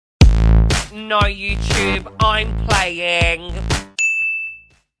No, YouTube, I'm playing.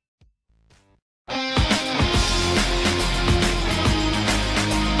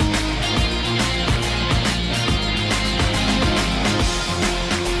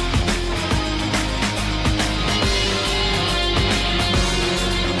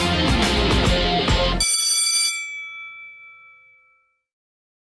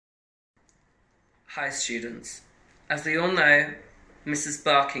 Hi students. As we all know, Mrs.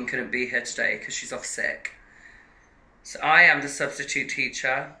 Barking couldn't be here today because she's off sick. So I am the substitute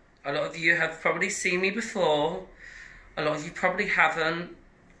teacher. A lot of you have probably seen me before. A lot of you probably haven't.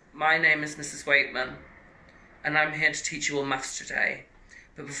 My name is Mrs. Waitman and I'm here to teach you all maths today.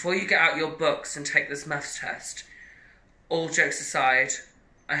 But before you get out your books and take this maths test, all jokes aside,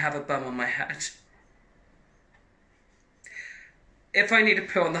 I have a bum on my head. If I need to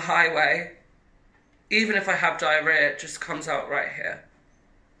poo on the highway, even if I have diarrhea, it just comes out right here.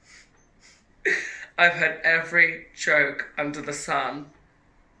 I've heard every joke under the sun.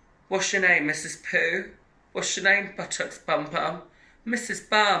 What's your name, Mrs. Pooh? What's your name, Buttocks Bum Bum? Mrs.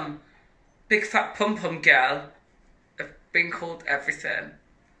 Bum, big fat pum pum gal. I've been called everything.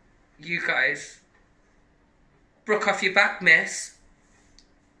 You guys, broke off your back, miss.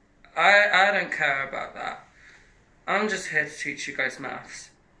 I don't care about that. I'm just here to teach you guys maths.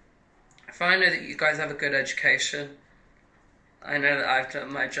 If I know that you guys have a good education, I know that I've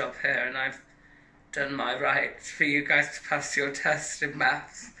done my job here and I've done my right for you guys to pass your test in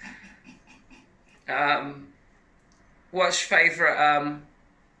maths. What's your favourite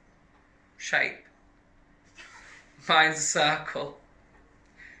shape? Mine's a circle.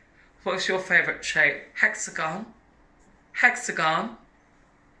 What's your favourite shape? Hexagon? Hexagon?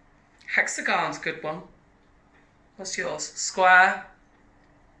 Hexagon's a good one. What's yours? Square?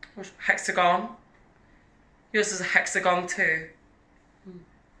 Hexagon? Yours is a hexagon too.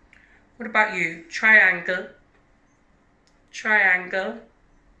 What about you? Triangle? Triangle?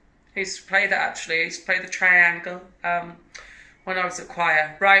 I used to play that actually. I used to play the triangle when I was at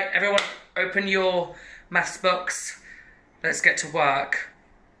choir. Right, everyone open your maths books. Let's get to work.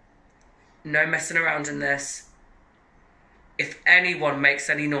 No messing around in this. If anyone makes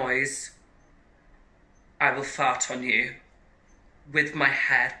any noise, I will fart on you. With my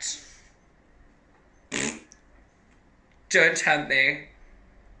head. Don't tempt me,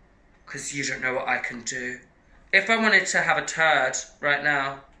 because you don't know what I can do. If I wanted to have a turd right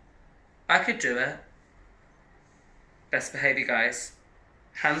now, I could do it. Best behaviour, guys.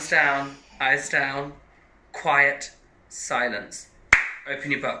 Hands down, eyes down, quiet, silence.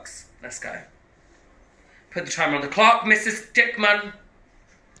 Open your books. Let's go. Put the timer on the clock, Mrs. Dickman.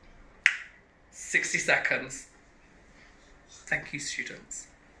 60 seconds. Thank you, students.